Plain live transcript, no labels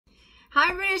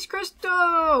Hi, Miss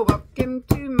Crystal. Welcome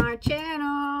to my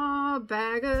channel,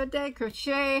 Bagoday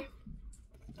Crochet.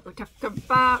 We talk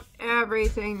about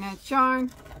everything that's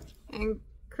yarn and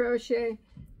crochet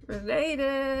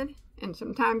related, and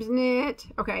sometimes knit.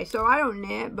 Okay, so I don't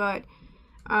knit, but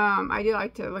I do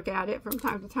like to look at it from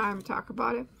time to time and talk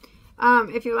about it.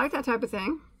 If you like that type of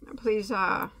thing, please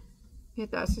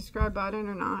hit that subscribe button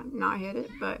or not hit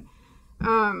it, but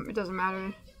it doesn't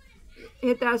matter.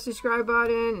 Hit that subscribe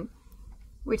button.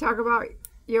 We talk about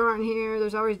yarn here.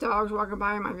 There's always dogs walking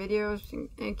by in my videos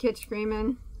and kids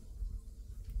screaming.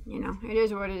 You know, it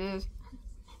is what it is.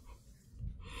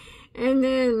 And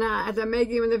then as I'm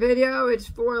making the video, it's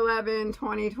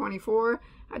 4/11/2024.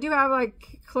 I do have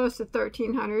like close to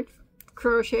 1,300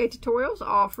 crochet tutorials,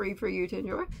 all free for you to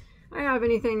enjoy. I have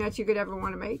anything that you could ever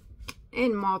want to make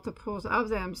in multiples of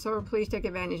them, so please take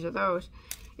advantage of those.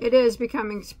 It is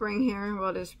becoming spring here. Well,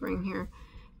 it is spring here.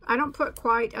 I don't put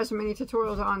quite as many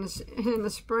tutorials on in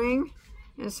the spring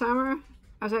and summer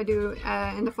as I do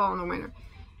in the fall and the winter.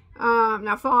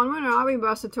 Now, fall and winter, I'll be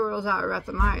busting tutorials out throughout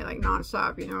the night, like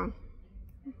non-stop, you know.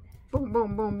 Boom,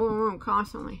 boom, boom, boom, boom,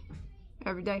 constantly,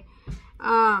 every day.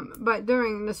 But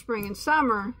during the spring and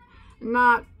summer,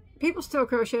 people still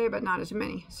crochet, but not as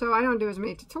many. So I don't do as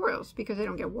many tutorials because they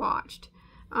don't get watched.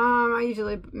 I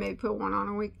usually maybe put one on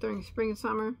a week during spring and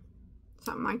summer,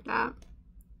 something like that.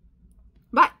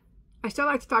 But I still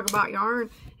like to talk about yarn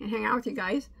and hang out with you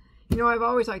guys. You know, I've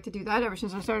always liked to do that ever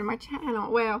since I started my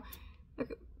channel. Well, a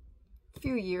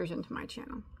few years into my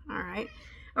channel. All right,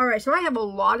 so I have a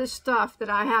lot of stuff that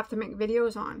I have to make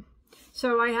videos on.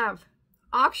 So I have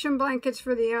auction blankets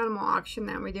for the animal auction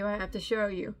that we do. I have to show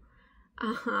you.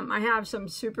 I have some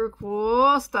super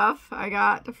cool stuff I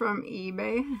got from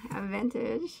eBay,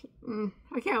 vintage.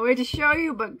 I can't wait to show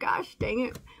you, but gosh dang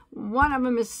it, one of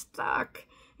them is stuck.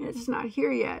 It's not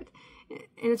here yet,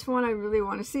 and it's one I really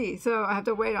want to see, so I have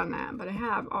to wait on that. But I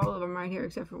have all of them right here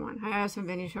except for one. I have some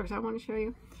vintage hooks I want to show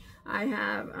you. I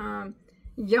have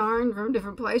yarn from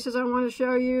different places I want to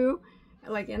show you,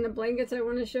 like in the blankets I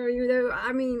want to show you.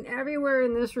 I mean, everywhere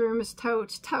in this room is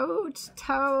totes, totes,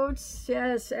 totes.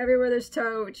 Yes, everywhere there's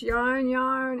totes. Yarn,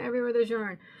 yarn, everywhere there's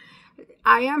yarn.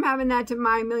 I am having that to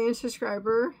my 1,000,000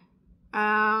 subscriber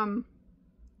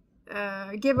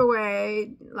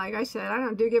giveaway. Like I said, I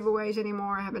don't do giveaways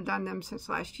anymore. I haven't done them since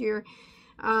last year.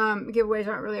 Giveaways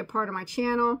aren't really a part of my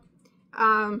channel.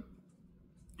 I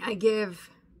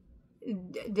give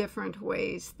different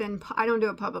ways. Then I don't do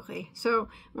it publicly. So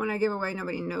when I give away,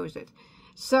 nobody knows it.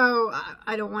 So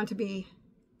I don't want to be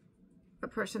a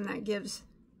person that gives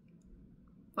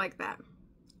like that.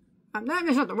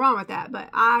 There's nothing wrong with that, but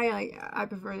I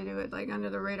prefer to do it like under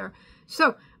the radar.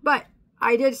 So, but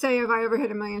I did say if I ever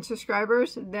hit 1,000,000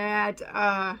 subscribers that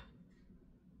I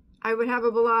would have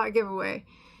a blowout giveaway.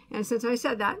 And since I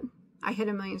said that, I hit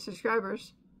 1,000,000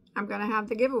 subscribers, I'm going to have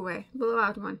the giveaway,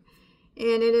 blowout one.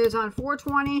 And it is on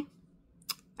 4/20.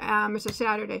 It's a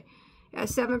Saturday at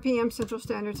 7 p.m. Central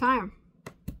Standard Time.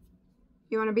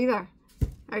 You want to be there.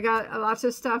 I got lots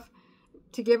of stuff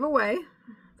to give away.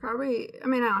 Probably, I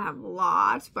mean, I don't have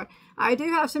lots, but I do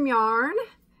have some yarn.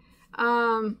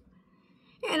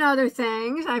 And other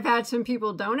things. I've had some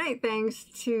people donate things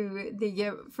to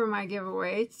for my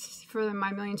giveaway, for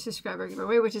my 1,000,000 subscriber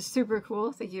giveaway, which is super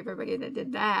cool. Thank you everybody that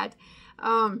did that.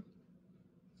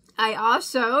 I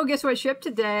also, guess what shipped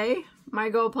today? My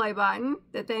gold play button,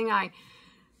 the thing I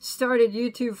started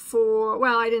YouTube for.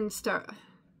 Well, I didn't start.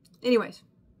 Anyways,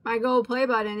 my gold play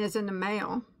button is in the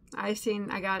mail. I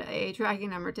got a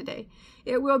tracking number today.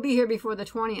 It will be here before the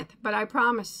 20th, but I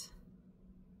promise.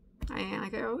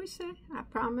 Like I always say, I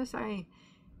promise. I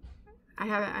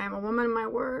am a woman of my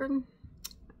word.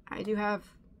 I do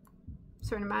have a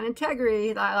certain amount of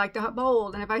integrity that I like to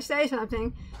uphold, and if I say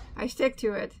something, I stick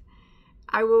to it.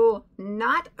 I will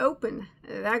not open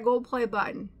that gold play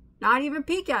button, not even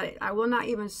peek at it. I will not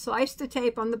even slice the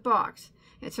tape on the box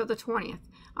until the 20th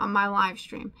on my live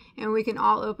stream, and we can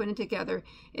all open it together.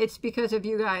 It's because of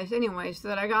you guys anyways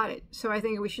that I got it, so I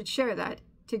think we should share that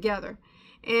together.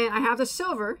 And I have the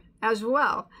silver as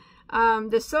well.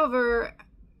 The silver,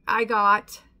 I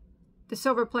got the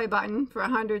silver play button for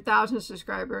 100,000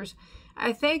 subscribers.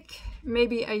 I think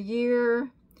maybe a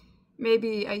year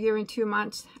and 2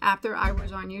 months after I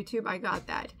was on YouTube, I got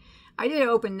that. I did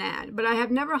open that, but I have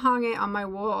never hung it on my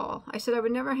wall. I said I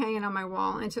would never hang it on my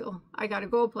wall until I got a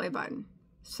gold play button.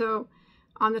 So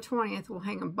on the 20th, we'll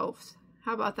hang them both.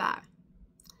 How about that?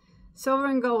 Silver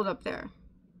and gold up there.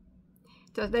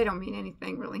 They don't mean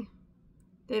anything, really.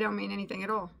 They don't mean anything at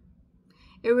all.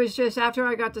 It was just after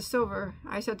I got the silver,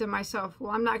 I said to myself,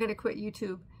 well, I'm not going to quit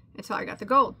YouTube until I got the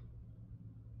gold.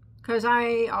 because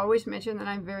I always mention that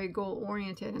I'm very goal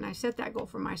oriented, and I set that goal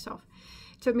for myself.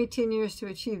 It took me 10 years to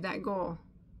achieve that goal.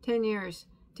 10 years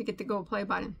to get the gold play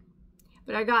button,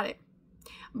 but I got it.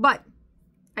 But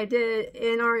I did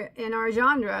in our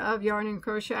genre of yarn and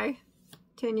crochet.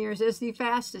 10 years is the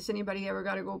fastest anybody ever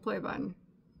got a gold play button.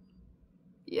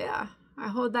 Yeah, I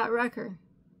hold that record.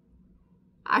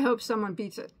 I hope someone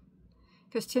beats it,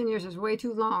 because 10 years is way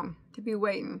too long to be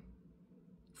waiting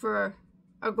for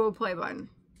a gold play button.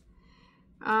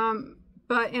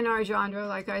 But in our genre,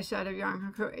 like I said, of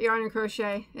yarn and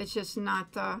crochet, it's just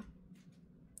not,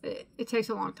 it takes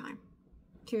a long time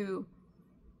to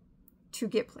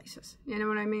get places. You know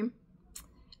what I mean?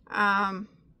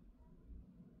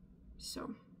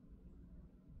 So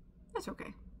that's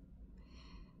okay.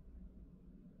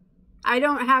 I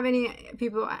don't have any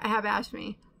people have asked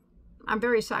me. I'm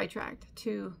very sidetracked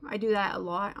too. I do that a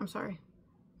lot. I'm sorry.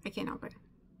 I can't help it.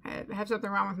 I have something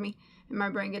wrong with me, and my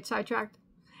brain gets sidetracked,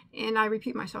 and I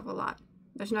repeat myself a lot.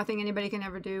 There's nothing anybody can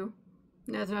ever do.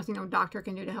 There's nothing no doctor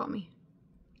can do to help me.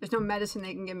 There's no medicine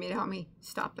they can give me to help me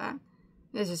stop that.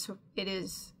 It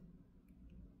is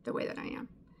the way that I am.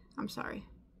 I'm sorry.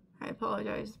 I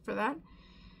apologize for that.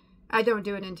 I don't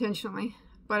do it intentionally,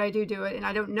 but I do it, and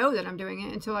I don't know that I'm doing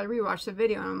it until I rewatch the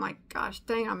video, and I'm like, gosh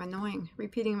dang, I'm annoying,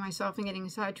 repeating myself and getting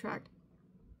sidetracked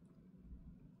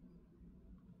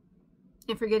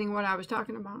and forgetting what I was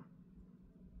talking about.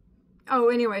 Oh,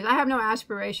 anyways, I have no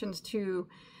aspirations to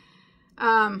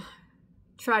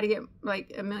try to get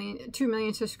like 2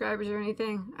 million subscribers or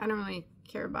anything. I don't really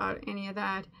care about any of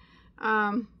that.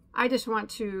 I just want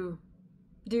to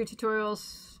do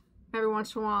tutorials every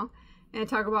once in a while and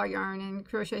talk about yarn and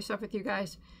crochet stuff with you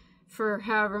guys for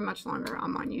however much longer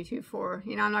I'm on YouTube for.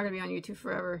 You know, I'm not going to be on YouTube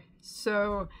forever.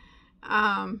 So,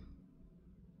 you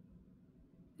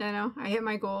know, I hit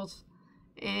my goals,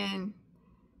 and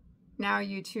now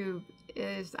YouTube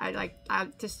is, I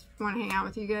just want to hang out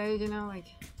with you guys, you know, like,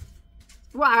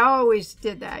 well, I always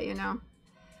did that, you know.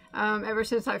 Ever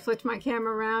since I flipped my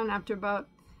camera around after I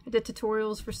did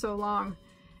tutorials for so long,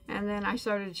 and then I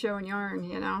started showing yarn,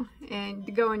 you know,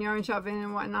 and going yarn shopping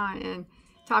and whatnot, and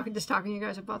just talking to you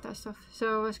guys about that stuff.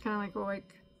 So it's kind of like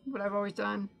what I've always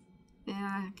done, and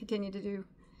I continue to do.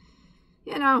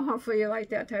 You know, hopefully you like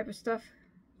that type of stuff.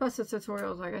 Plus the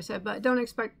tutorials, like I said, but don't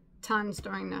expect tons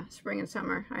during the spring and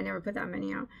summer. I never put that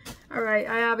many out. All right,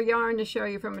 I have a yarn to show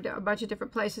you from a bunch of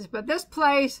different places, but this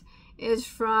place is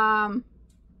from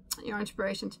Yarn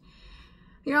Inspirations.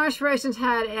 Yarn Inspirations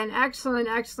had an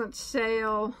excellent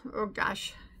sale. Oh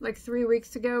gosh, like 3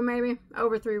 weeks ago, maybe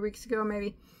over 3 weeks ago,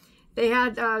 maybe. They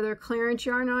had their clearance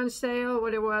yarn on sale.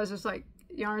 What it was like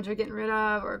yarns are getting rid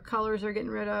of, or colors are getting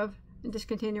rid of and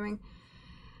discontinuing.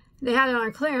 They had it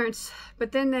on clearance,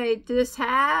 but then they just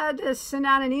had to send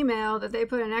out an email that they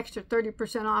put an extra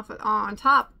 30% off on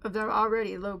top of their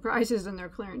already low prices in their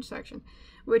clearance section,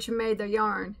 which made the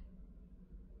yarn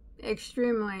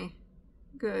extremely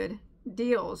good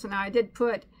deals. And I did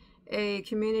put a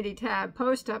community tab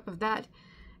post up of that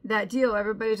deal.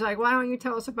 Everybody's like, why don't you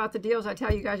tell us about the deals? I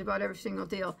tell you guys about every single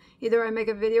deal. Either I make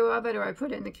a video of it or I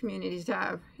put it in the community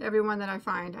tab. Every one that I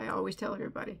find, I always tell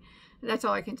everybody. That's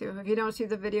all I can do. If you don't see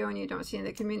the video and you don't see in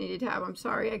the community tab, I'm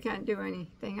sorry, I can't do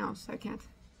anything else. I can't.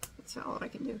 That's all I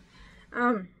can do.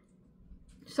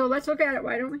 So let's look at it.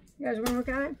 Why don't we? You guys want to look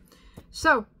at it?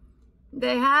 So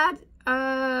they had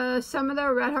some of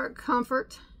their Red Heart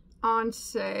Comfort on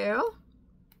sale.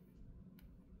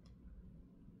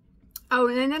 Oh,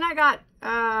 and then I got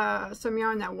some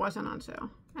yarn that wasn't on sale,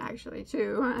 actually,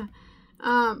 too.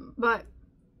 But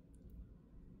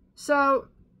so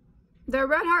the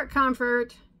Red Heart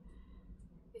Comfort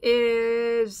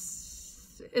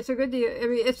it's a good deal. I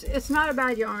mean, it's not a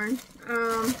bad yarn.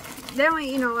 They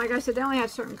only, you know, like I said, they only had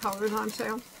certain colors on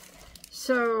sale.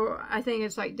 So I think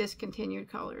it's like discontinued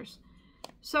colors.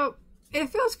 So it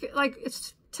feels like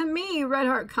it's, to me, Red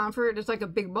Heart Comfort is like a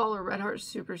big ball of Red Heart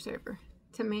Super Saver.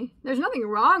 To me, there's nothing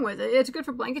wrong with it. It's good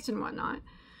for blankets and whatnot.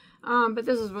 But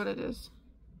this is what it is.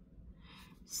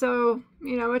 So,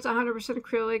 you know, it's 100%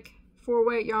 acrylic,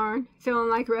 4-weight yarn, feeling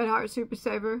like Red Heart Super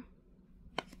Saver.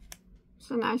 It's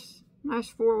a nice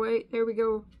 4-weight. There we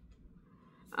go.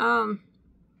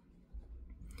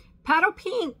 Paddle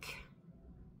Pink.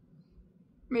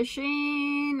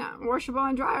 Machine washable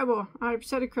and dryable.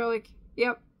 100% acrylic.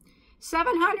 Yep.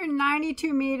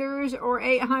 792 meters or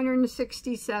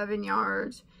 867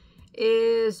 yards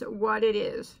is what it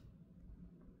is.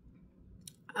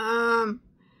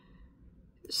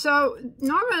 So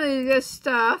normally this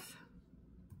stuff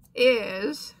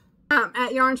is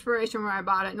at Yarn Inspiration where I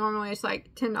bought it. Normally it's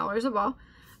like $10 a ball,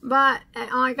 but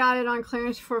I got it on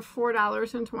clearance for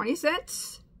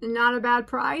 $4.20. not a bad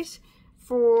price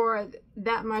for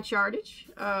that much yardage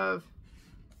of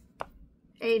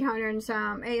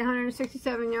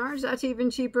 867 yards. That's even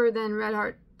cheaper than Red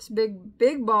Heart's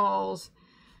big balls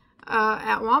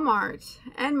at Walmart,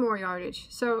 and more yardage.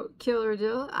 So killer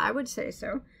deal, I would say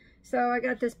so. So I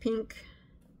got this pink,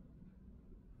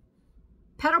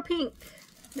 petal pink.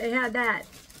 They had that.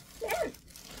 They had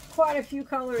quite a few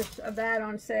colors of that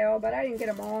on sale, but I didn't get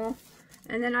them all.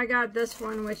 And then I got this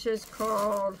one, which is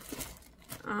called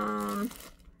I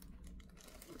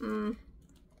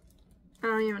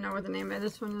don't even know what the name of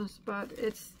this one is, but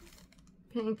it's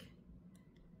pink.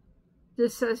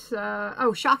 This says,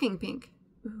 oh, shocking pink.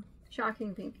 Ooh,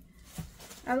 shocking pink.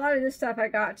 A lot of this stuff I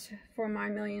got for my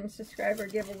 1,000,000 subscriber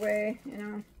giveaway, you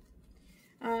know.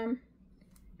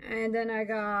 And then I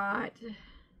got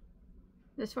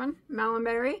this one,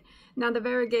 Melonberry. Now the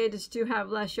variegateds do have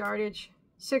less yardage,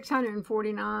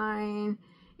 649,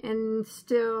 and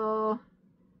still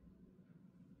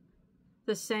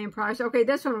the same price. Okay,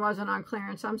 this one wasn't on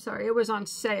clearance. I'm sorry. It was on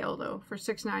sale though for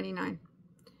 $6.99.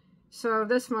 So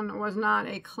this one was not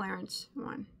a clearance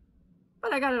one,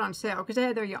 but I got it on sale because they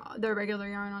had their regular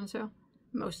yarn on sale,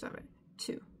 most of it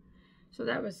too. So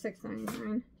that was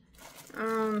 $6.99.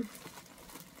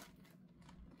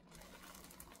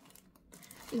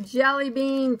 Jelly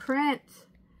bean print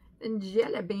and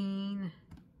jelly bean.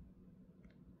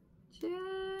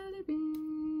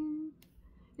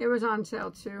 It was on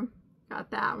sale too. Got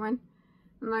that one.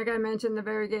 And like I mentioned, the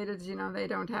variegateds, you know, they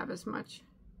don't have as much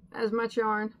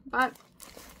yarn, but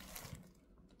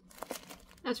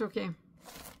that's okay.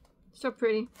 Still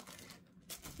pretty.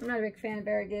 I'm not a big fan of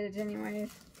variegateds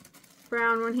anyways.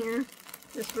 Brown one here.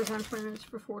 This was on clearance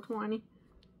for $4.20.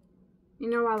 You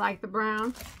know I like the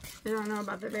brown. I don't know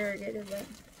about the variegated, but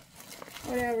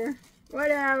whatever.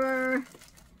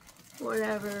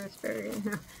 It's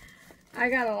variegated. I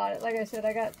got a lot of, like I said,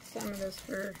 I got some of this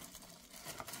for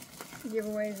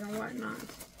giveaways and whatnot.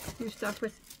 Do stuff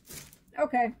with.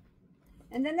 Okay.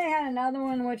 And then they had another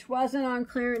one which wasn't on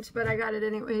clearance, but I got it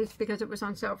anyways because it was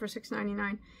on sale for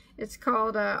 $6.99. It's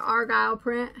called Argyle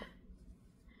print.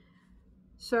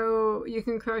 So you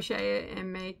can crochet it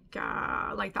and make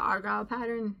like the Argyle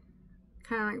pattern.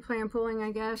 Kind of like plan pulling,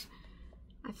 I guess.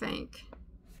 I think.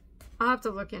 I'll have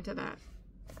to look into that.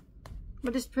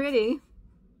 But it's pretty.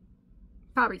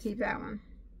 Probably keep that one.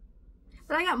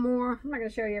 But I got more. I'm not going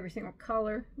to show you every single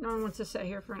color. No one wants to sit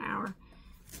here for an hour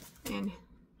and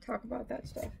talk about that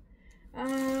stuff.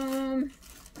 And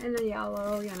the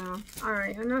yellow, you know.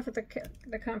 Alright, enough of the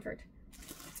comfort.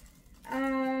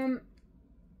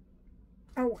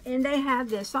 Oh, and they had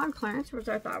this on clearance, which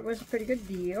I thought was a pretty good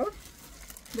deal.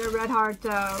 The Red Heart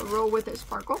Roll With It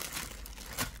Sparkle.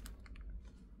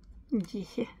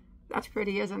 Yeah, that's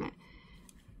pretty, isn't it?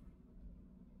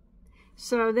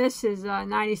 So this is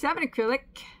 97 acrylic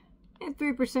and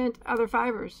 3% other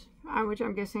fibers, which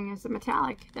I'm guessing is the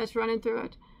metallic that's running through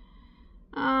it.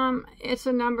 It's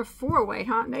a number 4 weight,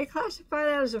 huh? They classify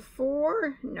that as a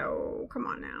 4? No, come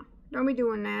on now. Don't be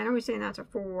doing that. Don't be saying that's a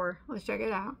 4. Let's check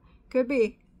it out. Could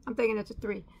be. I'm thinking it's a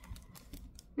 3.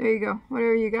 There you go.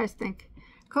 Whatever you guys think.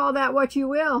 Call that what you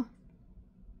will.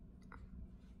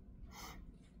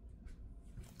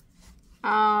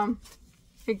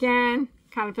 Again,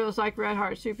 kind of feels like Red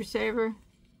Heart Super Saver.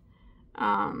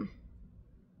 Nothing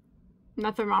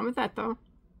wrong with that though.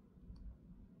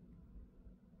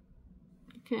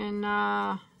 You can,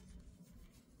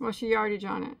 what's the yardage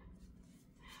on it?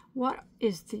 What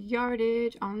is the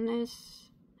yardage on this?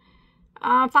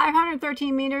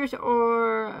 513 meters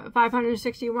or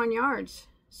 561 yards.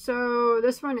 So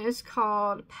this one is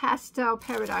called Pastel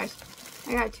Paradise.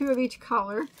 I got 2 of each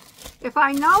color. If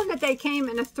I know that they came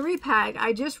in a 3-pack,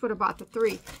 I just would have bought the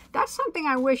 3. That's something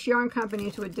I wish yarn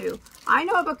companies would do. I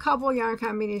know of a couple yarn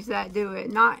companies that do it,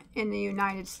 not in the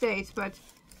United States, but,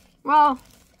 well,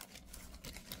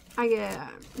 I get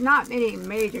not any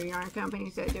major yarn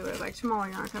companies that do it, like smaller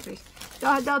yarn companies.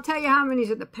 They'll tell you how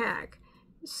many's in the pack.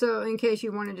 So in case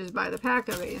you want to just buy the pack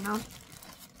of it, you know.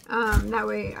 That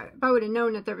way, if I would have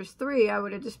known that there was 3, I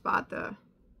would have just bought the,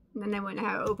 then they wouldn't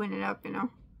have to open it up, you know.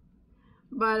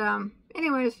 But,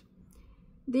 anyways,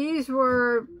 these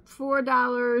were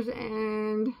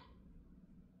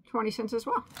 $4.20 as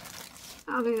well.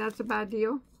 I don't think that's a bad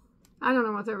deal. I don't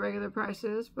know what their regular price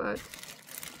is, but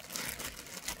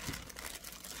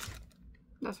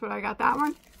that's what I got that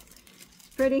one. It's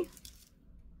pretty.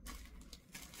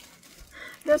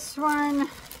 This one,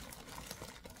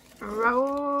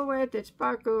 Roll With It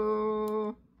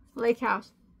Sparkle Lake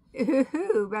House.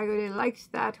 Ooh, Bagoday likes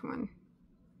that one.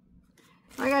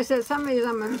 Like I said, some of these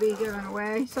I'm going to be giving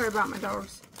away. Sorry about my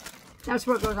dogs. That's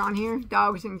what goes on here.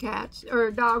 Dogs and cats.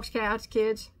 Or dogs, cats,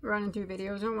 kids running through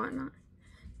videos and whatnot.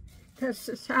 That's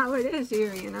just how it is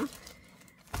here, you know.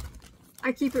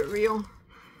 I keep it real.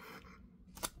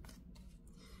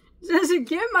 Doesn't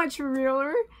get much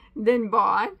realer than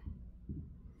bought.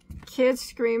 Kids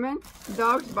screaming.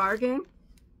 Dogs barking.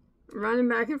 Running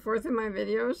back and forth in my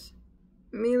videos.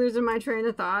 Me losing my train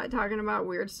of thought. Talking about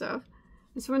weird stuff.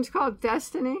 This one's called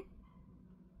Destiny.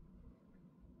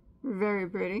 Very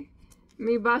pretty.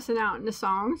 Me busting out into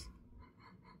songs.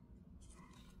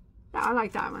 I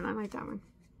like that one. I like that one.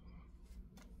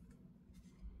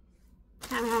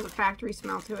 Kind of has a factory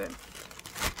smell to it.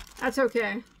 That's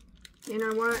okay. You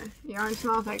know what? Yarn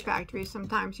smells like factory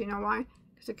sometimes. You know why?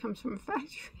 Because it comes from a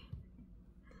factory.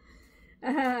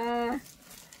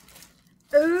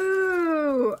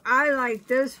 Ooh, I like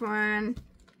this one.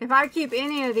 If I keep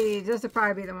any of these, this will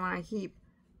probably be the one I keep.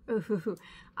 Ooh,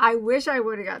 I wish I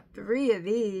would have got 3 of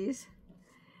these.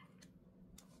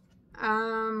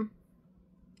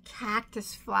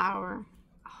 Cactus flower.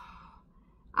 Oh,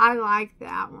 I like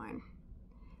that one.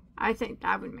 I think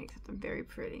that would make something very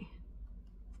pretty.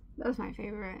 That's my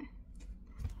favorite.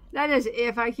 That is,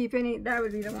 if I keep any, that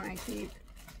would be the one I keep.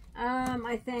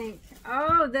 I think.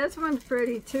 Oh, this one's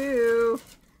pretty too.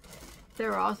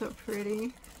 They're also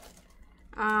pretty.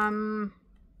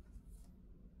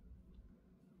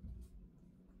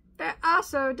 They're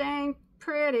also dang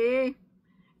pretty.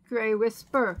 Gray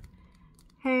Whisper.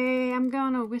 Hey, I'm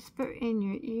gonna whisper in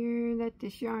your ear that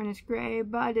this yarn is gray,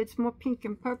 but it's more pink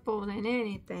and purple than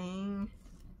anything.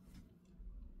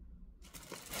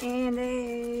 And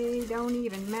they don't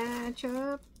even match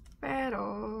up at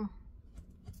all.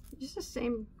 Just the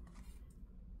same.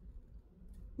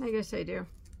 I guess they do.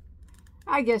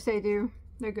 I guess they do.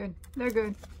 They're good. They're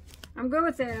good. I'm good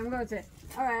with it. I'm good with it.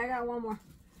 Alright, I got one more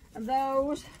of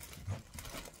those.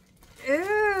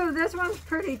 Ooh, this one's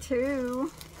pretty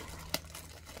too.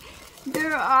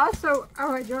 They're also,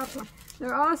 oh, I dropped one.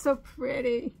 They're also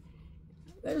pretty.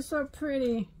 They're so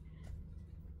pretty.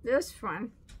 This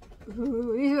one.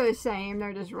 Ooh, these are the same.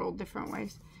 They're just rolled different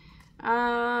ways.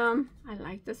 I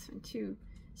like this one too.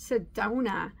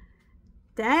 Sedona.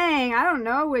 Dang, I don't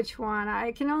know which one.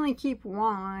 I can only keep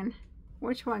one.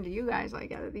 Which one do you guys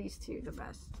like out of these two the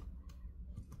best?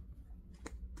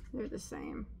 They're the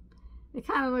same. They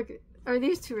kind of look, or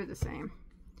these two are the same.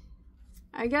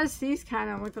 I guess these kind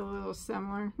of look a little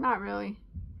similar. Not really.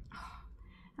 Oh,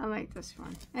 I like this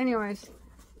one. Anyways,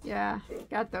 yeah,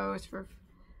 got those for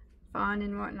fun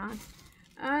and whatnot.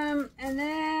 And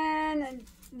then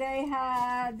they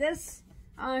had this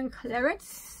on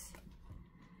clearance.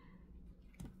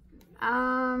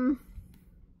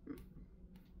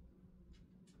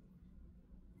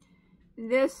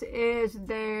 This is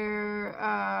their,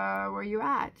 where you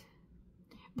at?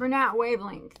 Bernat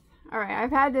Wavelength. Alright,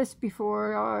 I've had this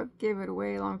before. I gave it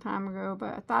away a long time ago,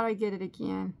 but I thought I'd get it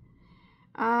again.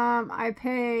 I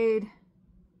paid,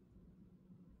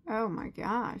 oh my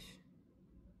gosh,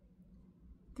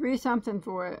 $3 something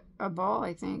for it. A ball,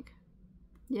 I think.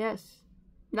 Yes,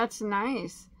 that's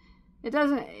nice. It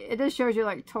doesn't, it just shows you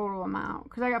like total amount,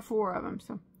 because I got 4 of them,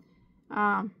 so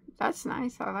that's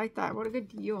nice. I like that. What a good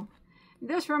deal.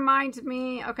 This reminds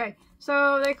me, okay,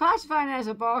 so they classify it as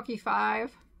a bulky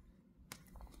 5.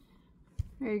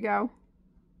 There you go.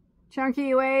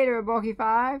 Chunky weight or a bulky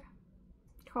 5.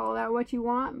 Call that what you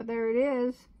want, but there it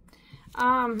is.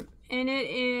 And it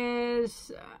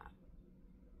is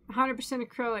 100%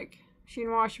 acrylic,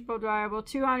 machine washable, dryable,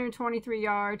 223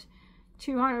 yards,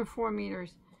 204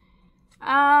 meters.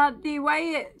 The way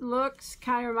it looks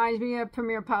kind of reminds me of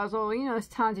Premier Puzzle. You know, there's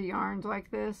tons of yarns like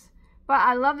this. But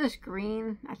I love this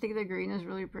green. I think the green is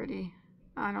really pretty.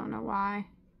 I don't know why.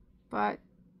 But,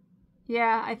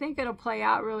 yeah, I think it'll play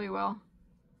out really well.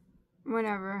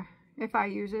 Whenever. If I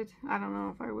use it. I don't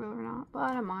know if I will or not.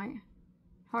 But I might.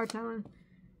 Hard telling.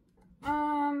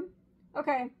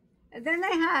 Okay. Then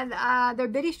they had their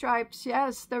Biddy stripes.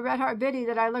 Yes, the Red Heart Biddy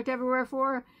that I looked everywhere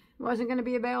for. Wasn't going to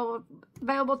be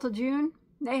available till June.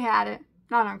 They had it.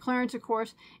 Not on clearance, of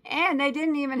course. And they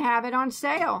didn't even have it on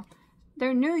sale.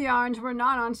 Their new yarns were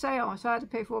not on sale, so I had to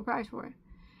pay full price for it.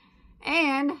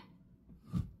 And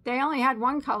they only had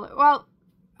one color. Well,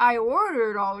 I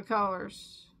ordered all the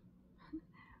colors,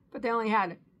 but they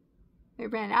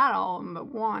ran out of all of them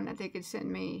but one that they could send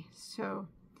me. So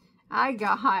I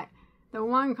got the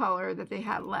one color that they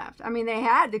had left. I mean, they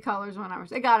had the colors when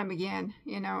they got them again,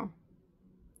 you know,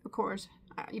 of course.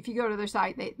 If you go to their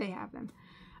site, they have them.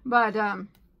 But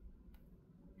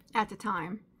at the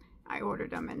time, I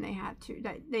ordered them and they had to.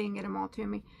 They didn't get them all to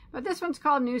me. But this one's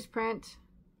called Newsprint.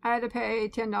 I had to pay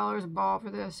 $10 a ball for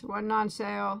this. It wasn't on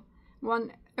sale.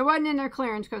 It wasn't in their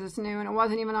clearance because it's new, and it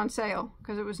wasn't even on sale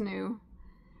because it was new.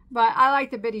 But I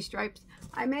like the bitty stripes.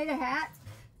 I made a hat.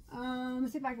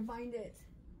 Let's see if I can find it.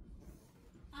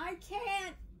 I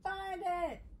can't find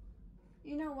it.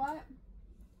 You know what?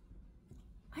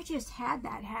 I just had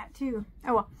that hat too.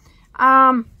 Oh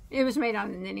well. It was made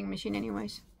on the knitting machine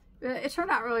anyways. It turned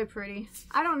out really pretty.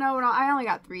 I don't know what I only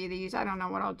got 3 of these. I don't know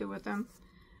what I'll do with them.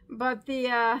 But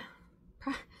the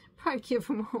probably give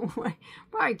them away.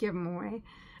 Probably give them away.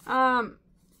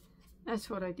 That's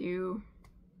what I do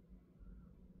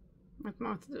with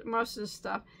most of the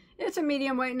stuff. It's a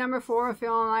medium weight number 4,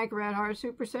 feeling like Red Heart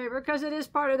Super Saver, because it is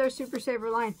part of their Super Saver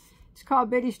line. It's called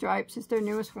Bitty Stripes. It's their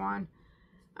newest one.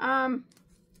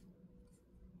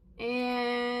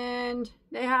 And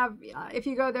they have, if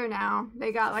you go there now,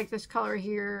 they got like this color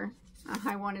here.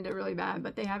 I wanted it really bad,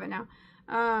 but they have it now.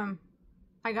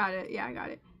 I got it. Yeah, I got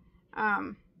it.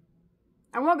 I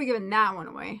won't be giving that one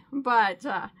away, but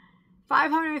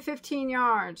 515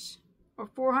 yards or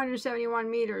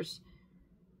 471 meters,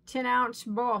 10-ounce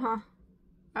ball, huh?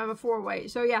 Of a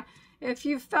 4-weight. So yeah, if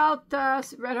you felt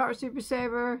Red Heart Super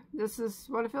Saver, this is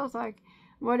what it feels like.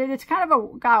 It's kind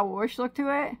of got a whoosh look to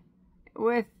it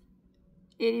with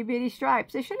itty bitty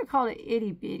stripes. They should have called it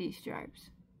itty bitty stripes.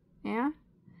 Yeah?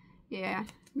 Yeah.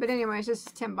 But anyways, this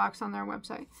is $10 on their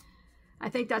website. I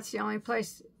think that's the only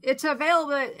place. It's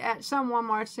available at some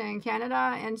Walmarts in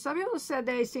Canada, and some people said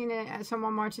they've seen it at some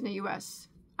Walmarts in the U.S.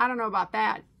 I don't know about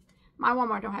that. My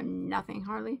Walmart don't have nothing,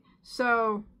 hardly.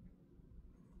 So,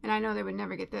 and I know they would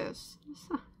never get this.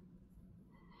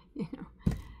 You know,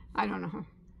 I don't know.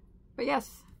 But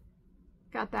yes,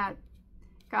 got that.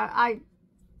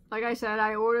 Like I said,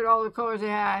 I ordered all the colors they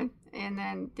had, and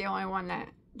then the only one that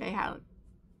they had,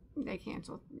 they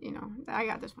canceled. You know, I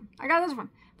got this one. I got this one,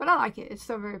 but I like it. It's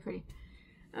still very pretty.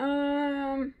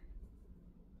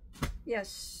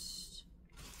 Yes.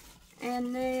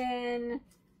 And then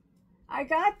I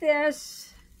got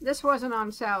this. This wasn't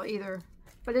on sale either,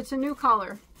 but it's a new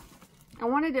color. I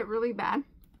wanted it really bad.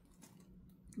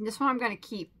 This one I'm going to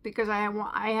keep because I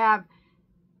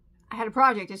had a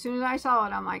project. As soon as I saw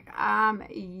it, I'm like,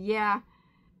 yeah,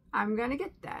 I'm going to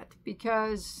get that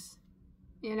because,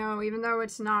 you know, even though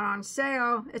it's not on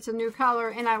sale, it's a new color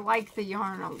and I like the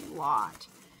yarn a lot.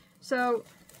 So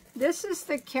this is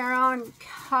the Caron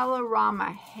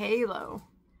Colorama Halo.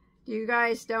 If you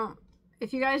guys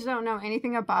don't know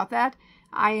anything about that,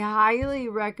 I highly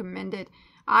recommend it.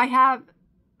 I have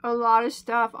a lot of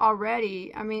stuff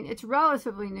already. I mean, it's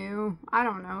relatively new. I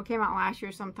don't know. It came out last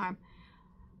year sometime.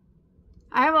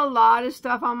 I have a lot of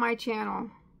stuff on my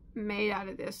channel made out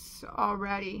of this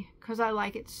already because I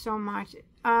like it so much.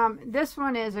 This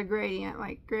one is a gradient,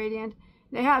 like gradient.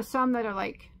 They have some that are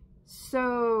like,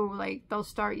 so like they'll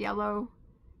start yellow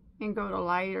and go to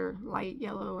light, or light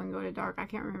yellow and go to dark. I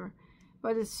can't remember,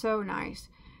 but it's so nice.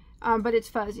 But it's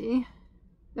fuzzy.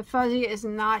 The fuzzy is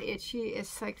not itchy.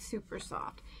 It's like super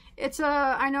soft. It's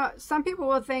I know some people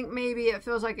will think maybe it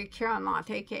feels like a Caron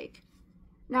latte cake.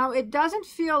 Now, it doesn't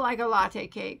feel like a latte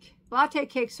cake. Latte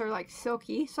cakes are like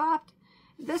silky soft.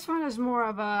 This one is more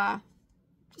of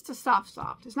just a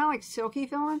soft. It's not like silky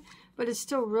feeling, but it's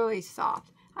still really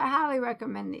soft. I highly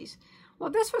recommend these. Well,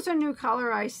 this was a new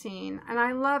color I seen, and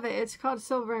I love it. It's called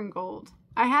Silver and Gold.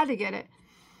 I had to get it.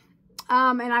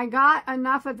 And I got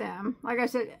enough of them. Like I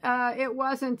said, it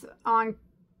wasn't on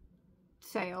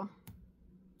sale.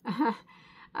 But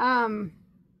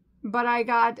I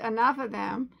got enough of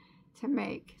them to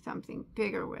make something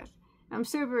bigger with. I'm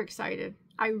super excited.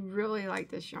 I really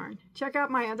like this yarn. Check out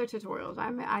my other tutorials.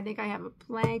 I think I have a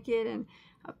blanket and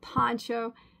a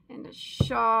poncho and a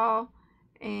shawl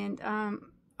and oh,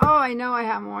 I know I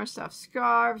have more stuff.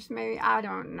 Scarves, maybe. I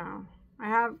don't know. I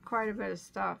have quite a bit of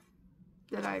stuff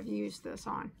that I've used this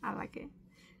on. I like it.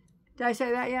 Did I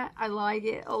say that yet? I like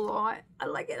it a lot. I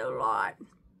like it a lot.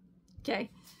 Okay.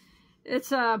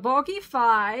 It's a bulky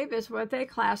 5 is what they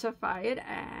classify it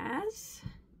as.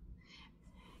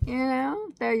 You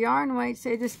know, their yarn weights,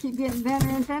 they just keep getting thinner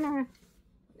and thinner.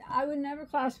 I would never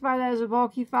classify that as a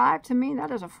bulky 5. To me,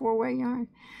 that is a 4-weight yarn.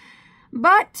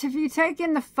 But if you take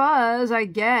in the fuzz, I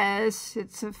guess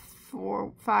it's a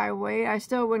 4-5 weight. I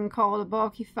still wouldn't call it a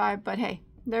bulky 5, but hey,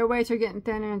 their weights are getting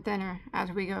thinner and thinner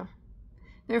as we go.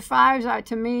 Their 5s,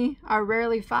 to me, are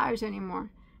rarely 5s anymore.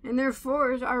 And their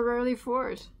 4s are rarely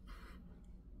 4s.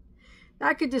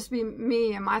 That could just be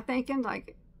me. Am I thinking that?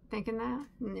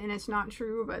 And it's not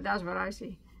true, but that's what I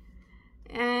see.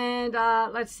 And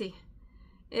let's see.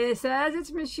 It says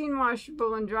it's machine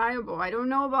washable and dryable. I don't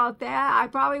know about that. I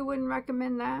probably wouldn't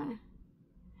recommend that.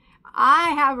 I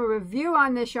have a review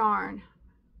on this yarn.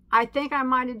 I think I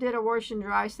might have did a wash and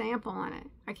dry sample on it.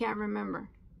 I can't remember.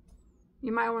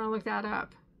 You might want to look that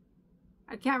up.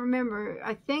 I can't remember.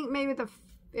 I think maybe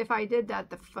if I did that,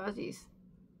 the fuzzies.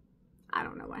 I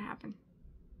don't know what happened.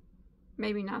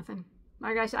 Maybe nothing.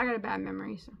 Like I said, I got a bad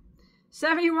memory. So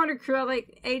 71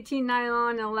 acrylic, 18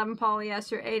 nylon, and 11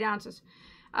 polyester, 8 ounces.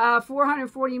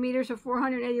 440 meters or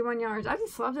 481 yards. I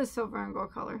just love this silver and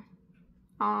gold color.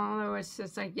 Although it's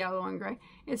just like yellow and gray.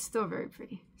 It's still very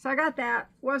pretty. So I got that.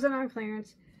 Wasn't on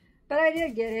clearance. But I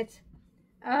did get it.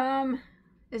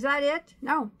 Is that it?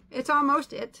 No. It's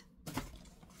almost it.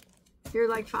 You're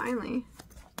like, finally.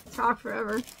 Talk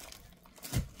forever.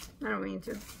 I don't mean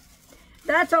to.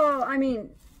 That's all. I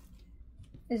mean,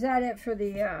 is that it for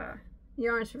the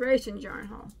Yarn Inspirations yarn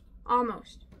haul?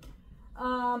 Almost.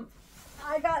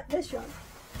 I got this yarn.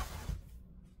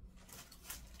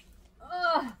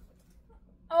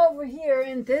 Over here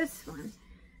in this one.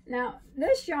 Now,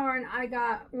 this yarn, I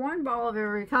got one ball of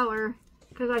every color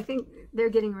because I think they're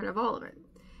getting rid of all of it.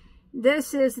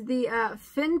 This is the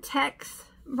Fintex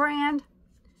brand.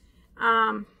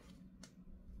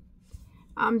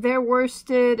 Their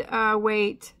worsted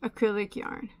weight acrylic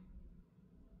yarn.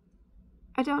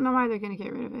 I don't know why they're going to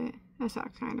get rid of it. That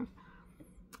sucks, kind of.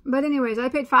 But anyways, I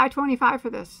paid $5.25 for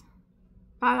this.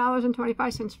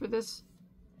 $5.25 for this.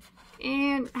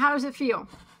 And how does it feel?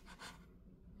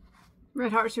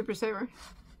 Red Heart Super Saver.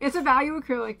 It's a value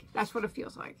acrylic. That's what it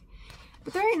feels like.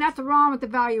 But there ain't nothing wrong with the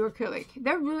value acrylic.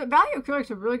 Value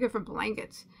acrylics are really good for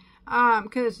blankets.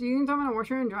 Because you can throw them in a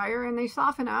washer and dryer and they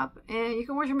soften up. And you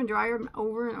can wash them and dryer them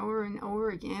over and over and over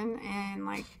again. And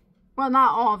like, well,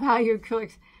 not all value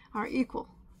acrylics are equal.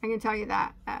 I can tell you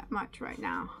that much right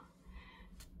now.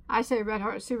 I say Red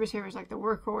Heart Super Saver is like the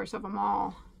workhorse of them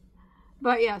all.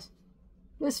 But yes,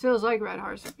 this feels like Red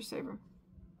Heart Super Saver.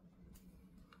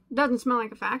 Doesn't smell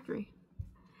like a factory.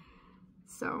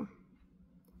 So,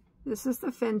 this is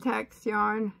the Fintex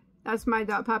yarn. That's my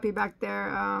dog puppy back there.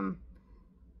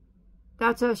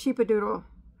 That's a sheepadoodle.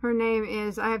 Her name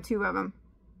is, I have 2 of them.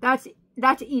 That's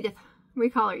Edith. We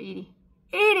call her Edie.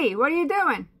 Edie, what are you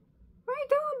doing? What are you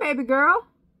doing, baby girl?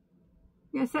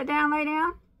 You gonna sit down, lay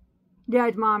down?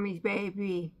 That's mommy's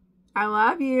baby. I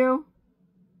love you.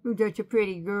 You're such a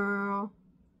pretty girl.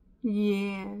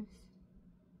 Yes.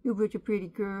 You're such a pretty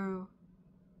girl.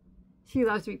 She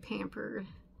loves to be pampered.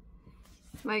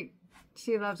 Like,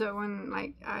 she loves it when,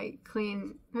 like, I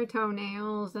clean her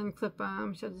toenails and clip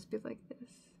them. She'll just be like this.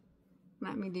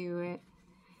 Let me do it.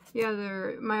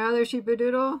 My other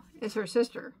sheepadoodle is her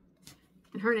sister.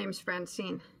 And her name's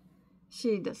Francine.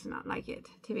 She does not like it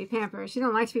to be pampered. She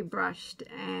don't like to be brushed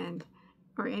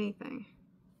or anything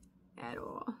at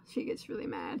all. She gets really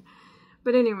mad.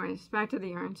 But anyways, back to the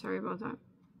yarn. Sorry about that.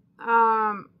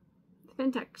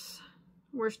 Fintex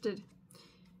worsted,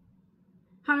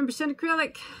 100%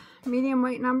 acrylic, medium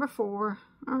weight number 4.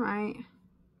 All right.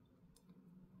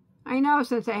 I know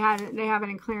since they have it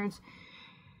in clearance.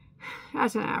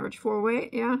 That's an average 4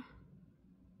 weight. Yeah,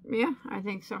 I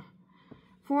think so.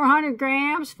 400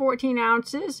 grams, 14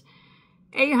 ounces,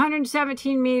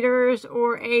 817 meters,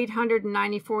 or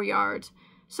 894 yards.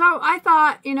 So I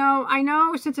thought, you know, I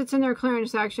know since it's in their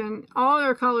clearance section, all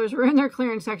their colors were in their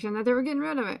clearance section, that they were getting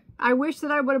rid of it. I wish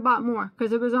that I would have bought more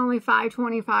because it was only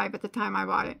 $5.25 at the time I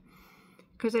bought it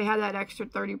because they had that extra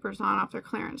 30% off their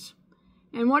clearance.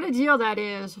 And what a deal that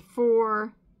is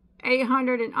for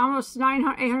 800 and almost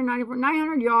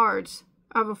 900 yards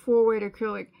of a 4-weight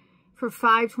acrylic for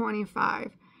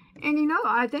 $5.25. And you know,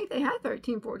 I think they had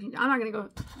 13, 14. I'm not going to go.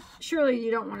 Surely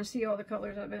you don't want to see all the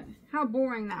colors of it. How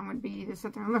boring that would be to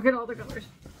sit there and look at all the colors.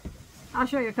 I'll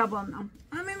show you a couple of them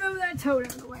though. Let me move that tote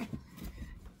out of the way.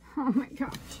 Oh my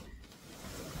gosh.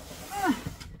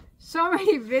 So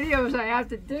many videos I have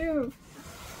to do.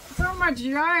 So much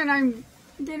yarn I'm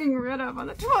getting rid of on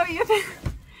the 20th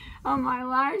on my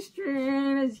live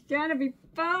stream. It's going to be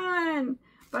fun.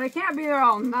 But I can't be there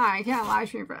all night. I can't live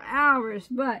stream for hours.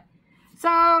 But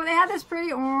so they had this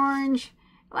pretty orange.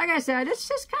 Like I said, it's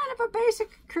just kind of a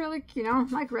basic acrylic, you know,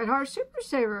 like Red Heart Super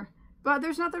Saver. But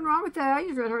there's nothing wrong with that. I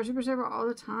use Red Heart Super Saver all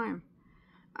the time.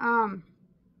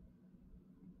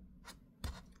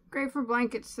 Great for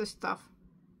blankets, this stuff.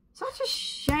 Such a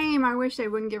shame. I wish they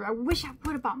wouldn't give it. I wish I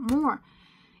would have bought more.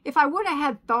 If I would have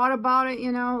had thought about it,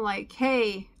 you know, like,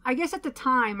 hey, I guess at the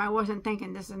time I wasn't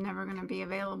thinking this is never going to be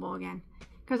available again.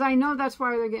 Because I know that's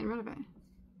why they're getting rid of it.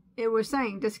 It was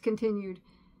saying discontinued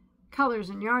colors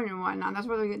and yarn and whatnot. That's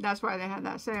why they had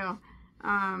that sale.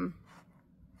 I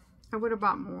would have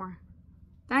bought more.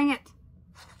 Dang it.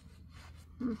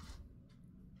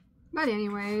 But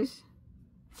anyways,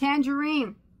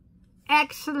 tangerine,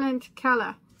 excellent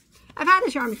color. I've had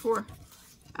this yarn before,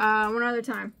 one other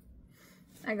time.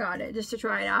 I got it just to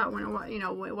try it out when it was, you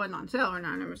know, it wasn't on sale or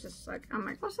not. It was just like, I'm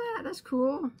like, what's that? That's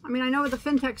cool. I mean, I know the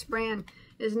Fintex brand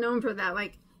is known for that,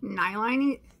 like,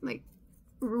 nylon-y, like,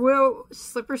 real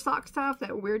slipper sock stuff,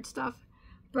 that weird stuff.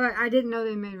 But I didn't know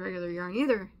they made regular yarn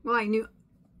either. Well, I know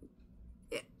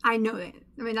that.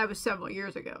 I mean, that was several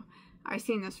years ago. I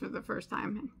seen this for the first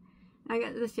time. And I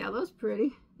got this yellow's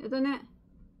pretty, isn't it?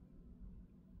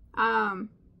 I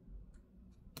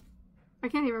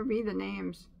can't even read the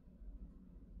names.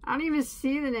 I don't even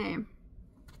see the name.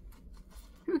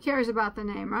 Who cares about the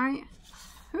name, right?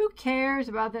 Who cares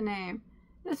about the name?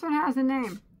 This one has a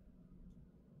name.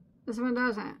 This one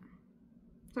doesn't.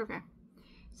 It's okay.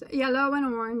 So yellow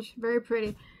and orange, very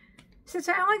pretty. Since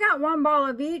I only got one ball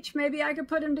of each, maybe I could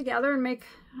put them together and make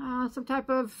some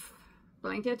type of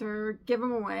blanket or give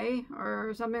them away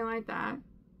or something like that.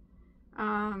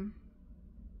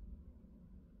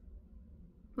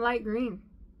 Light green.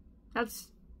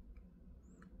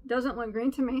 Doesn't look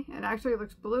green to me. It actually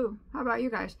looks blue. How about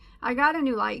you guys? I got a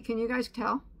new light. Can you guys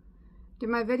tell? Do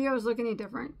my videos look any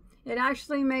different? It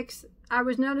actually makes, I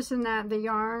was noticing that the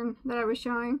yarn that I was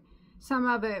showing, some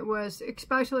of it was,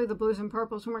 especially the blues and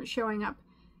purples, weren't showing up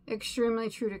extremely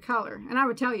true to color. And I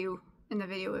would tell you in the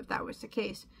video if that was the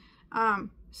case.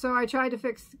 So I tried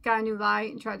to got a new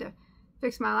light and tried to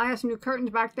fix my light. I have some new curtains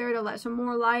back there to let some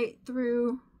more light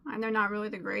through. And they're not really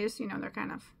the greatest, you know, they're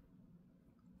kind of,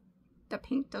 the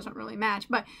pink doesn't really match,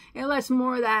 but it lets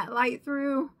more of that light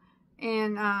through.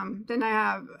 And then I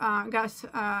have got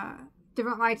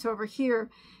different lights over here,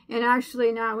 and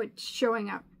actually now it's showing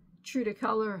up true to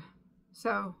color,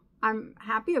 so I'm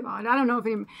happy about it. I don't know if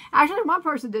any, actually one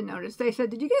person did notice. They said,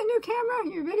 did you get a new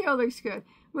camera? Your video looks good,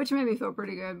 which made me feel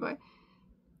pretty good.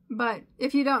 But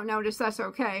if you don't notice, that's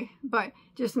okay, but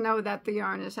just know that the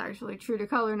yarn is actually true to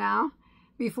color now.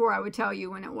 Before I would tell you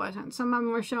when it wasn't. Some of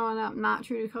them were showing up not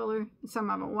true to color, and some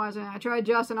of them wasn't. I tried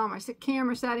adjusting all my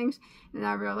camera settings, and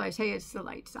I realized, hey, it's the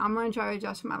lights. I'm going to try to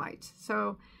adjust my lights.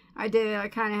 So I did. I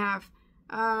kind of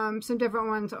have some different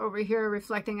ones over here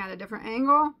reflecting at a different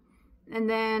angle, and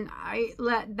then I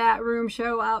let that room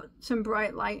show out some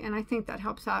bright light, and I think that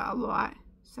helps out a lot.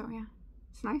 So yeah,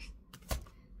 it's nice.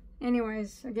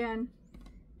 Anyways, again,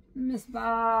 Miss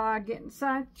Ba getting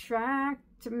sidetracked.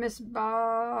 Miss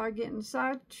Ba getting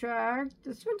sidetracked.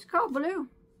 This one's called blue.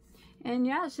 And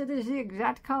yes, it is the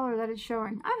exact color that it's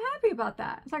showing. I'm happy about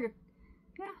that. It's like a,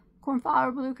 yeah,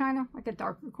 cornflower blue kind of. Like a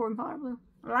darker cornflower blue.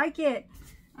 I like it.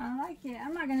 I like it.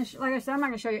 I'm not going to, like I said, I'm not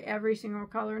going to show you every single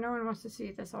color. No one wants to see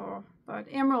this all. But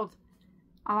emerald.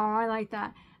 Oh, I like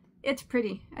that. It's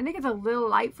pretty. I think it's a little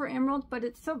light for emerald, but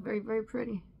it's still very, very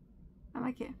pretty. I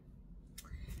like it.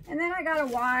 And then I got a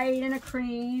white and a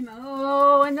cream.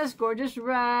 Oh, and this gorgeous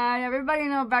red. Everybody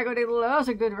know Bagoday loves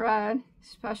a good red.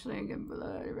 Especially a good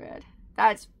blood red.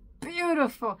 That's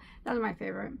beautiful. That's my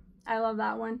favorite. I love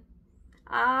that one.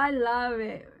 I love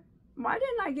it. Why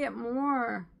didn't I get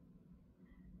more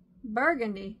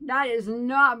burgundy? That is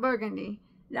not burgundy.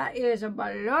 That is a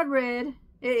blood red.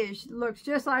 It looks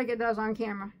just like it does on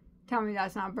camera. Tell me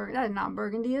that's not burgundy. That is not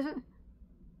burgundy, is it?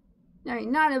 I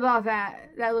mean, not about that.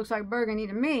 That looks like burgundy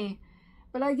to me.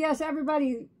 But I guess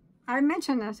everybody, I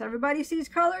mentioned this, everybody sees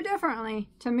color differently.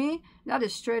 To me, that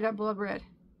is straight up blood red.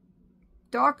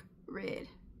 Dark red.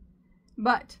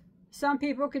 But some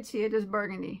people could see it as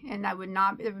burgundy, and that would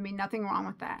not, there would be nothing wrong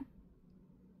with that.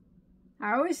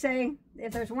 I always say,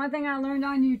 if there's one thing I learned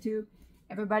on YouTube,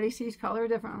 everybody sees color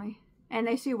differently. And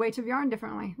they see weights of yarn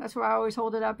differently. That's why I always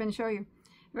hold it up and show you.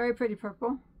 Very pretty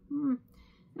purple.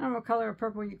 I don't know what color of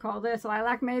purple you call this.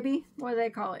 Lilac, maybe? What do they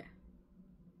call it?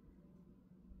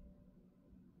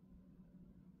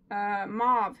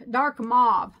 Mauve. Dark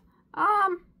mauve.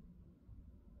 I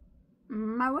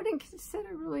wouldn't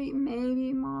consider really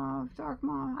maybe mauve. Dark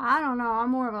mauve. I don't know.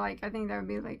 I'm more of a, like, I think that would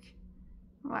be like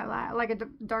lilac. Like a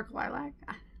dark lilac.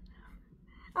 I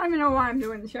don't even know why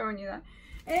I'm showing you that.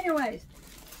 Anyways.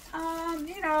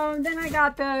 You know, then I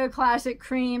got the classic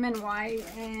cream and white,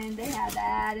 and they had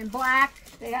that, and black.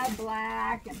 They had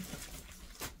black,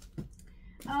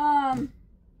 and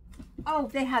oh,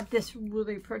 they had this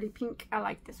really pretty pink. I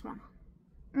like this one.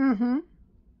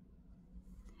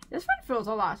 This one feels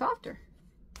a lot softer.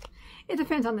 It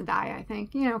depends on the dye, I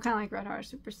think. You know, kind of like Red Heart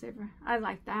Super Saver. I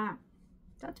like that.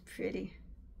 That's pretty.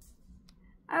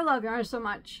 I love yarn so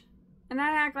much, and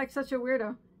I act like such a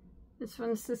weirdo. This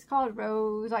one's just called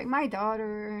Rose, like my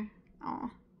daughter. Oh,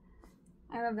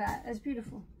 I love that. It's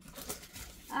beautiful.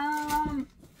 Oh,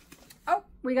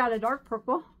 we got a dark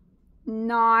purple.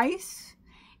 Nice.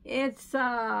 It's,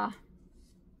 yeah,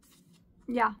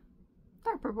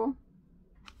 dark purple.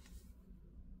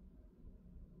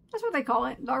 That's what they call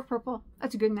it, dark purple.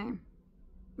 That's a good name.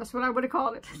 That's what I would have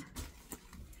called it.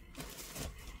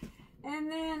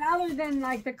 And then other than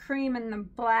like the cream and the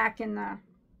black and the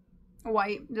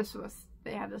white,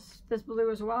 they have this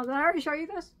blue as well. Did I already show you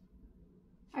this?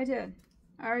 I did.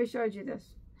 I already showed you this.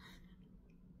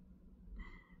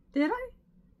 Did I?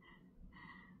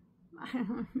 I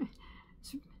don't know.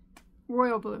 It's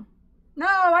royal blue. No,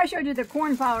 I showed you the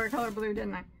cornflower color blue,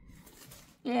 didn't I?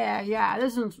 Yeah,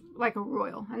 this one's like a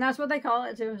royal. And that's what they call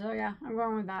it too, so yeah, I'm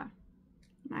going with that.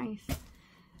 Nice.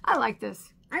 I like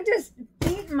this. I just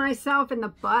beat myself in the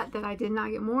butt that I did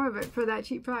not get more of it for that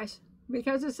cheap price.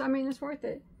 Because it's worth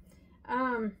it.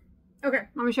 Okay,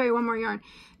 let me show you one more yarn.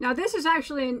 Now this is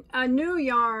actually a new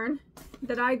yarn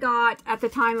that I got at the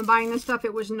time of buying this stuff.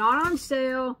 It was not on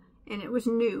sale and it was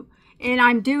new. And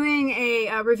I'm doing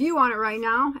a review on it right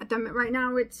now. Right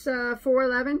now it's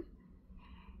 4/11.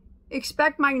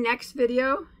 Expect my next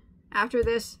video after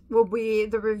this will be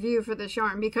the review for this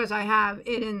yarn because I have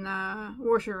it in the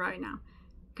washer right now.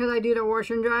 Because I do the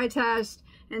washer and dry test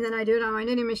and then I do it on my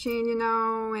knitting machine, you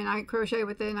know, and I crochet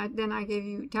with it and then I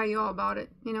tell you all about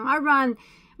it. You know,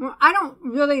 I don't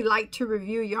really like to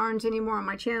review yarns anymore on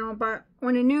my channel, but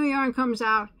when a new yarn comes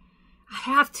out, I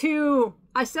have to.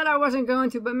 I said I wasn't going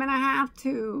to, but man, I have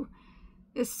to.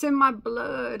 It's in my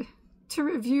blood to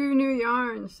review new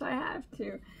yarns. I have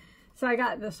to. So I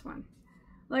got this one.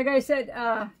 Like I said,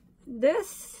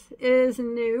 this is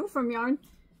new from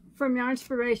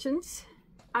Yarnspirations.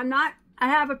 I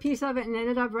have a piece of it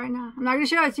knitted up right now. I'm not going to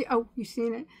show it to you. Oh, you've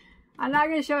seen it. I'm not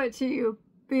going to show it to you,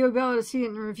 but you'll be able to see it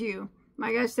in the review.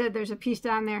 Like I said, there's a piece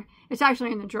down there. It's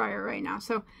actually in the dryer right now.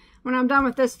 So when I'm done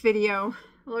with this video,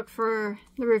 look for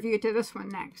the review to this one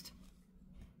next.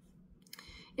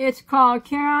 It's called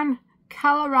Caron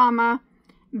Colorama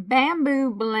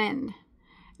Bamboo Blend.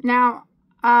 Now,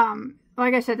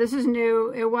 like I said, this is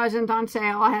new. It wasn't on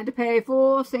sale. I had to pay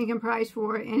full stinking price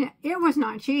for it, and it was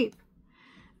not cheap.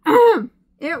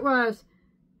 It was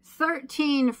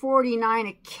 $13.49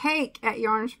 a cake at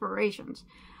Yarnspirations.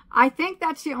 I think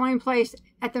that's the only place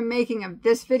at the making of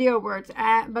this video where it's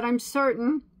at, but I'm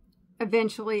certain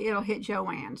eventually it'll hit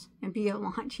Joann's and be a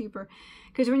lot cheaper.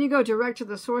 Because when you go direct to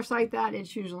the source like that,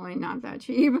 it's usually not that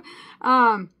cheap.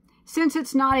 Since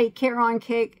it's not a Caron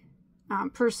cake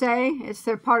per se, it's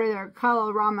part of their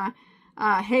Colorama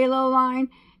Halo line,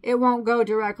 it won't go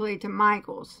directly to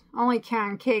Michael's. Only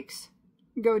Caron cakes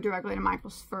go directly to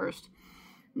Michael's first.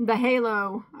 The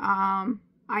Halo,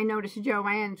 I noticed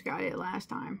Joann's got it last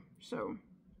time, so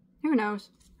who knows?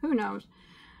 Who knows?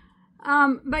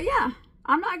 But yeah,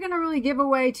 I'm not going to really give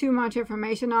away too much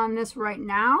information on this right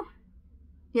now.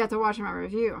 You have to watch my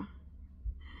review.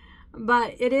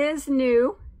 But it is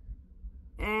new,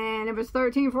 and it was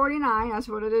 $13.49. That's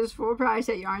what it is full price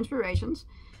at Yarnspirations.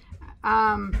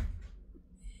 And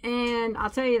I'll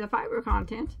tell you the fiber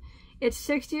content. It's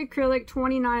 60 acrylic,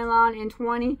 20 nylon, and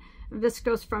 20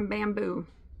 viscose from bamboo.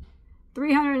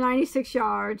 396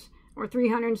 yards, or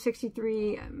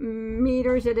 363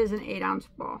 meters. It is an 8-ounce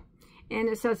ball. And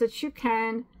it says that you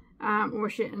can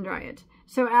wash it and dry it.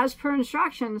 So as per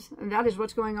instructions, that is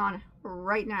what's going on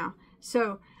right now.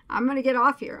 So I'm going to get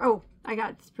off here. Oh, I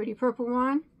got this pretty purple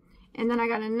one. And then I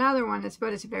got another one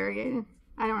but it's variegated.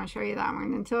 I don't want to show you that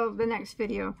one until the next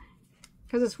video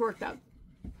because it's worked up.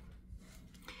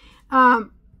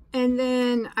 And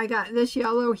then I got this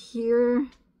yellow here,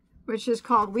 which is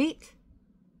called wheat.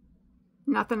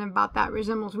 Nothing about that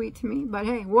resembles wheat to me, but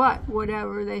hey,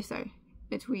 whatever they say,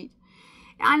 it's wheat.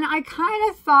 And I kind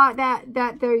of thought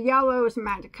that their yellows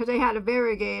matched because they had a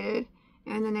variegated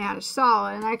and then they had a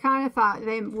solid, and I kind of thought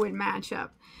they would match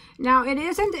up. Now, it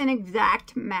isn't an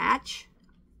exact match.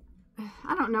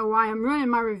 I don't know why I'm ruining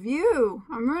my review.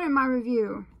 I'm ruining my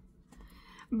review.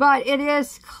 But it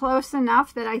is close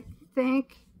enough that I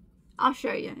think I'll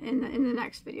show you in the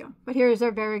next video. But here's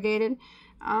their variegated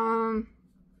one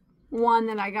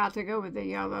that I got to go with the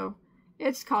yellow.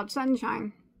 It's called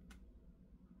Sunshine.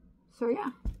 So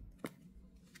yeah.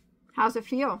 How's it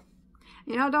feel?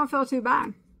 You know, don't feel too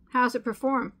bad. How's it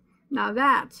perform? Now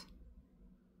that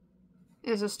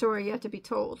is a story yet to be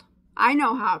told. I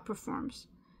know how it performs.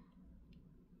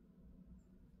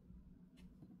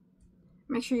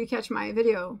 Make sure you catch my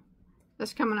video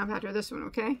that's coming up after this one,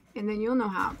 okay? And then you'll know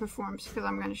how it performs because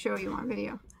I'm going to show you on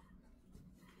video.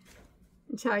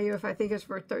 And tell you if I think it's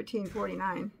worth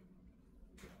 $13.49.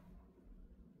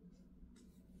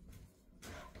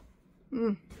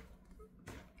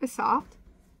 It's soft.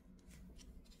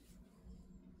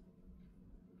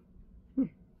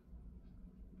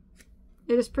 It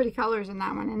is pretty colors in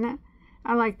that one, isn't it?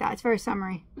 I like that. It's very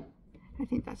summery. I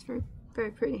think that's very,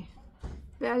 very pretty.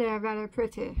 Very, very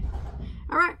pretty.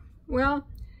 All right. Well,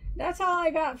 that's all I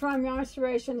got from Yarn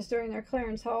Inspirations during their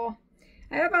clearance haul.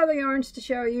 I have other yarns to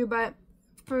show you, but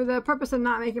for the purpose of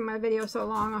not making my video so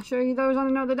long, I'll show you those on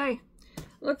another day.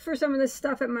 Look for some of this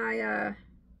stuff at my,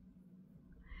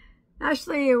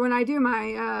 actually, when I do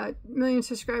my million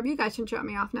subscriber, you guys can shut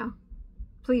me off now.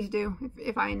 Please do,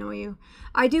 if I annoy you.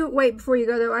 I do, wait, before you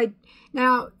go though,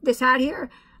 now, this hat here,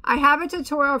 I have a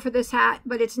tutorial for this hat,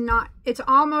 but it's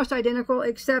almost identical,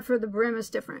 except for the brim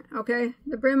is different, okay?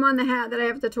 The brim on the hat that I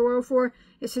have a tutorial for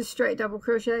is just straight double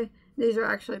crochet. These are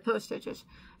actually post stitches.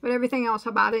 But everything else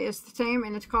about it is the same,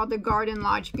 and it's called the Garden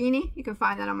Lodge Beanie. You can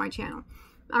find that on my channel.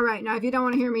 Alright, now if you don't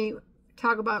want to hear me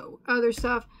talk about other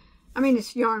stuff, I mean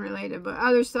it's yarn related, but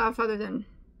other stuff other than,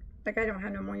 like I don't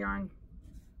have no more yarn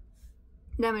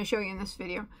that I'm going to show you in this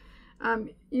video.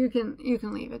 You can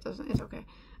leave, it's okay.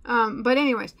 But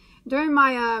anyways, during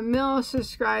my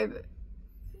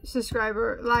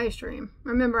subscriber live stream,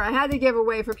 remember I had to give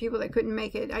away for people that couldn't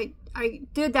make it. I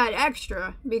did that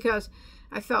extra because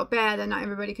I felt bad that not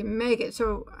everybody could make it,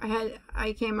 so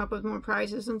I came up with more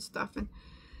prizes and stuff, and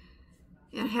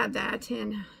I had that.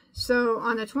 And so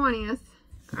on the 20th,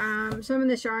 some of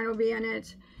this yarn will be in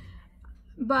it,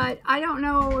 but I don't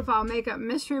know if I'll make up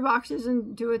mystery boxes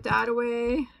and do it that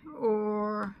way,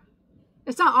 or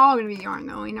it's not all going to be yarn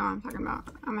though, you know what I'm talking about.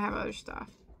 I'm going to have other stuff.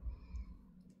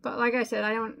 But like I said,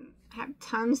 I don't have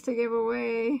tons to give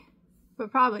away,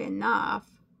 but probably enough.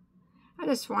 I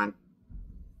just want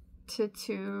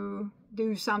to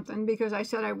do something because I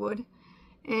said I would.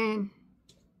 And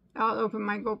I'll open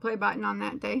my Gold Play button on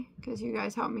that day because you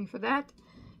guys helped me for that.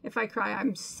 If I cry,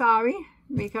 I'm sorry,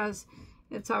 because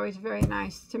it's always very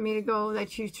nice to meet a goal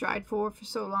that you tried for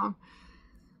so long.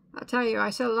 I'll tell you, I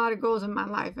set a lot of goals in my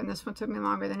life, and this one took me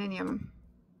longer than any of them.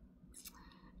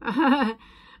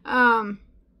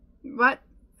 But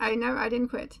I didn't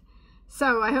quit.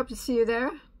 So I hope to see you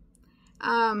there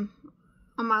on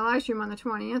my live stream on the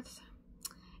 20th.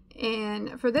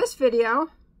 And for this video,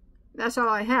 that's all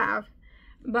I have.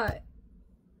 But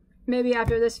maybe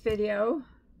after this video,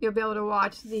 you'll be able to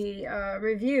watch the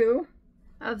review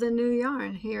of the new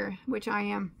yarn here, which I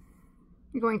am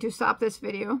going to stop this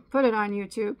video, put it on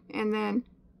YouTube, and then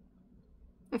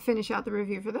finish out the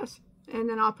review for this, and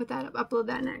then I'll put that up, upload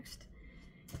that next.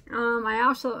 I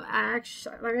also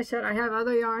actually, like I said, I have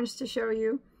other yarns to show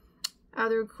you,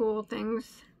 other cool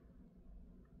things,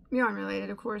 yarn related,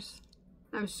 of course.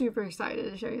 I'm super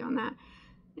excited to show you on that,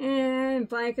 and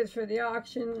blankets for the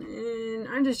auction, and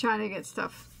I'm just trying to get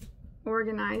stuff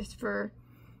organized for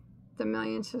the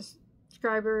million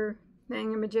subscriber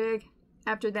thingamajig.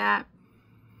 After that,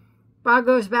 Bob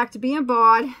goes back to being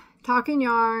Bod, talking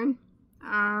yarn,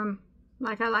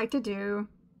 like I like to do,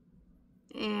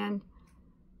 and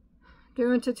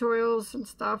doing tutorials and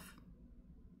stuff,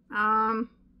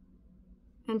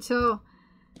 until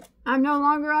I'm no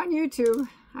longer on YouTube.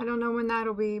 I don't know when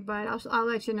that'll be, but I'll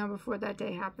let you know before that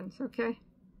day happens, okay?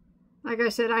 Like I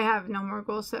said, I have no more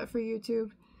goals set for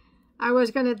YouTube. I was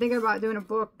going to think about doing a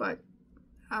book, but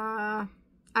I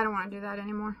don't want to do that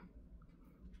anymore.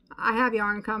 I have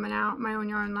yarn coming out, my own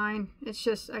yarn line. It's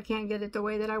just I can't get it the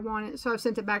way that I want it. So I've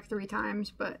sent it back 3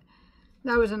 times, but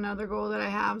that was another goal that I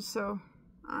have. So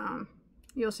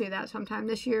you'll see that sometime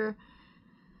this year,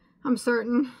 I'm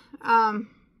certain.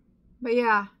 But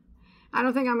yeah, I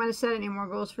don't think I'm going to set any more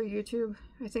goals for YouTube.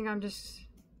 I think I'm just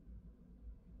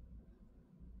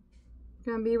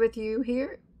going to be with you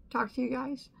here, talk to you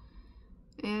guys,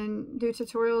 and do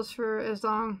tutorials for as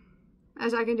long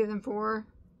as I can do them for.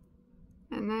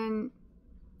 And then,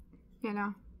 you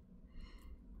know,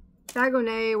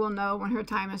 Bagoday will know when her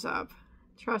time is up.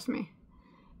 Trust me.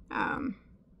 I'm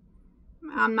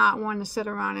not one to sit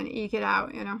around and eke it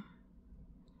out, you know.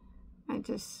 I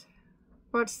just,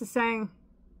 what's the saying?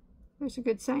 There's a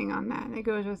good saying on that. It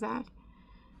goes with that.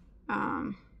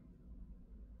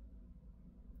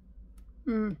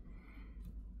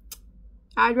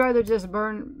 I'd rather just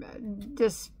burn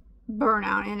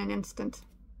out in an instant.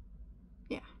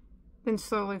 Yeah. Then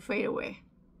slowly fade away.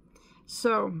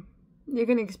 So you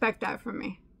can expect that from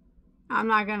me. I'm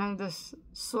not gonna just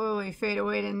slowly fade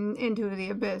away into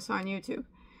the abyss on YouTube.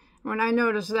 When I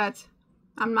notice that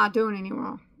I'm not doing any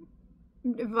well,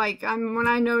 like when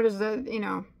I notice that, you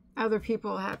know, other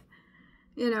people have,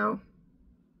 you know,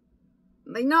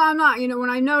 like, no, I'm not, you know,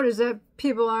 when I notice that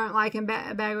people aren't liking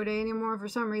Bagoday anymore for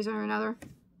some reason or another,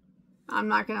 I'm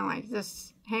not gonna like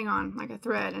just hang on like a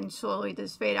thread and slowly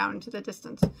just fade out into the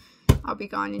distance. I'll be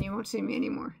gone and you won't see me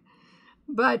anymore.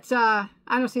 But I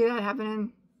don't see that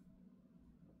happening.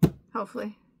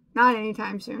 Hopefully. Not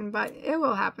anytime soon, but it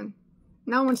will happen.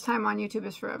 No one's time on YouTube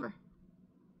is forever.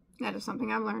 That is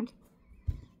something I've learned.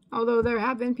 Although there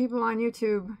have been people on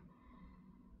YouTube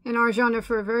in our genre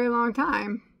for a very long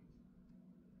time.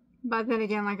 But then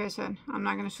again, like I said, I'm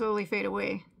not going to slowly fade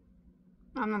away.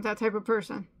 I'm not that type of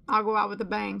person. I'll go out with a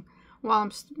bang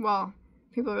while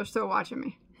people are still watching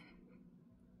me.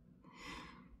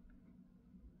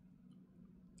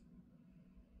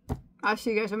 I'll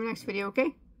see you guys in my next video,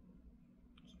 okay?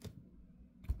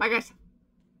 Bye, guys.